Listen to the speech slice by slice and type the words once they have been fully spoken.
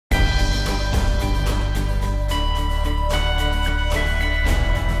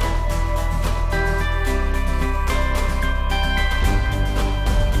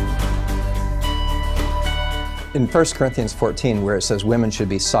In 1 Corinthians 14, where it says women should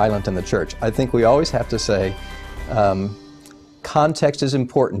be silent in the church, I think we always have to say context is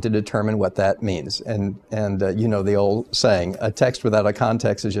important to determine what that means. And you know the old saying, a text without a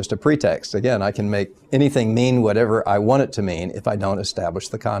context is just a pretext. Again, I can make anything mean whatever I want it to mean if I don't establish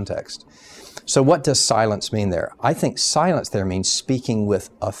the context. So what does silence mean there? I think silence there means speaking with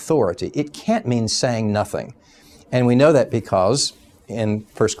authority. It can't mean saying nothing. And we know that because in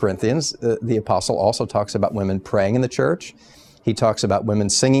 1 Corinthians, the apostle also talks about women praying in the church. He talks about women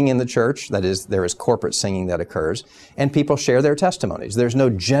singing in the church. That is, there is corporate singing that occurs. And people share their testimonies. There's no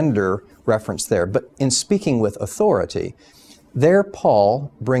gender reference there. But in speaking with authority, there Paul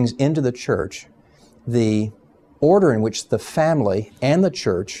brings into the church the order in which the family and the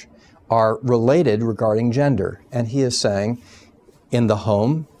church are related regarding gender. And he is saying, in the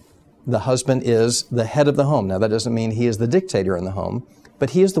home, the husband is the head of the home. Now, that doesn't mean he is the dictator in the home,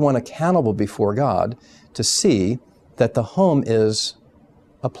 but he is the one accountable before God to see that the home is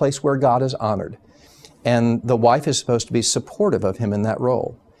a place where God is honored. And the wife is supposed to be supportive of him in that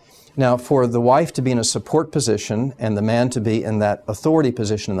role. Now, for the wife to be in a support position and the man to be in that authority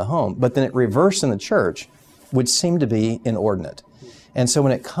position in the home, but then it reversed in the church, would seem to be inordinate. And so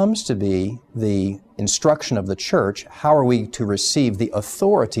when it comes to be the instruction of the church, how are we to receive the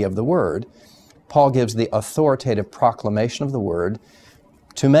authority of the Word? Paul gives the authoritative proclamation of the Word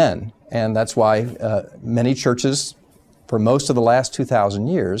to men. And that's why many churches, for most of the last 2,000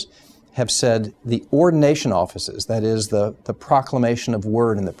 years, have said the ordination offices, that is the proclamation of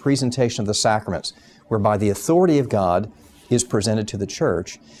Word and the presentation of the sacraments, whereby the authority of God is presented to the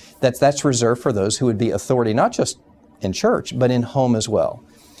church, that's reserved for those who would be authority not just in church, but in home as well.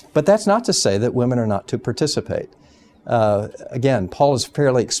 But that's not to say that women are not to participate. Again, Paul is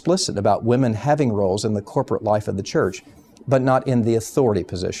fairly explicit about women having roles in the corporate life of the church, but not in the authority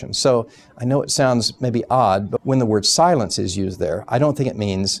position. So I know it sounds maybe odd, but when the word silence is used there, I don't think it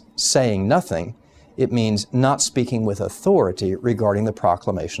means saying nothing. It means not speaking with authority regarding the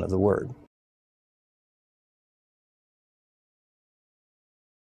proclamation of the Word.